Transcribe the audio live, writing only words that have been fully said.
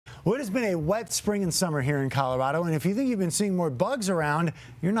Well, it has been a wet spring and summer here in Colorado, and if you think you've been seeing more bugs around,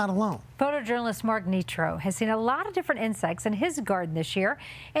 you're not alone. Photojournalist Mark Nitro has seen a lot of different insects in his garden this year,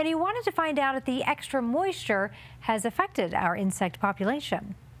 and he wanted to find out if the extra moisture has affected our insect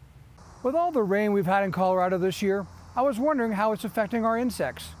population. With all the rain we've had in Colorado this year, I was wondering how it's affecting our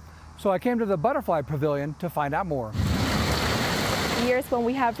insects. So I came to the butterfly pavilion to find out more. Years when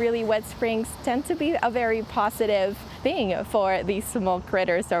we have really wet springs tend to be a very positive thing for these small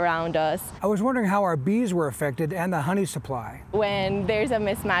critters around us. I was wondering how our bees were affected and the honey supply. When there's a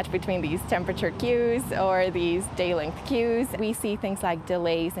mismatch between these temperature cues or these day length cues, we see things like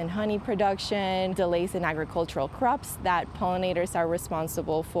delays in honey production, delays in agricultural crops that pollinators are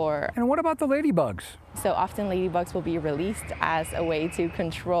responsible for. And what about the ladybugs? So often ladybugs will be released as a way to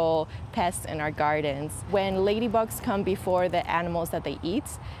control pests in our gardens. When ladybugs come before the animals that they eat,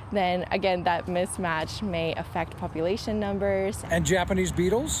 then again that mismatch may affect population numbers. And Japanese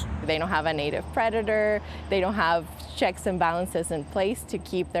beetles? They don't have a native predator, they don't have checks and balances in place to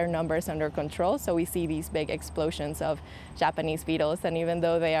keep their numbers under control, so we see these big explosions of Japanese beetles, and even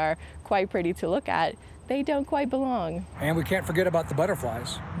though they are quite pretty to look at, they don't quite belong. And we can't forget about the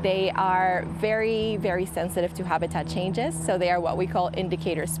butterflies. They are very, very sensitive to habitat changes, so they are what we call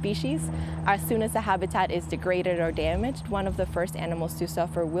indicator species. As soon as the habitat is degraded or damaged, one of the first animals to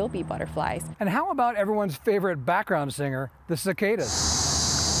suffer will be butterflies. And how about everyone's favorite background singer, the cicadas?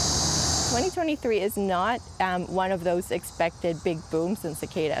 2023 is not one of those expected big booms in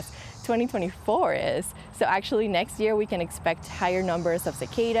cicadas. 2024 is. So actually next year we can expect higher numbers of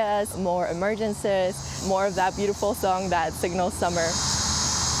cicadas, more emergences, more of that beautiful song that signals summer.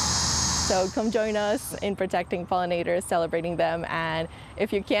 So come join us in protecting pollinators, celebrating them, and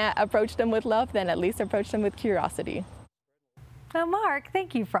if you can't approach them with love, then at least approach them with curiosity. Well, Mark,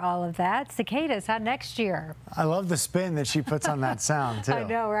 thank you for all of that. Cicadas, how next year? I love the spin that she puts on that sound, too. I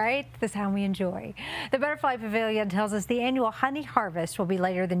know, right? The sound we enjoy. The Butterfly Pavilion tells us the annual honey harvest will be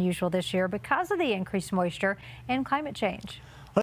later than usual this year because of the increased moisture and climate change.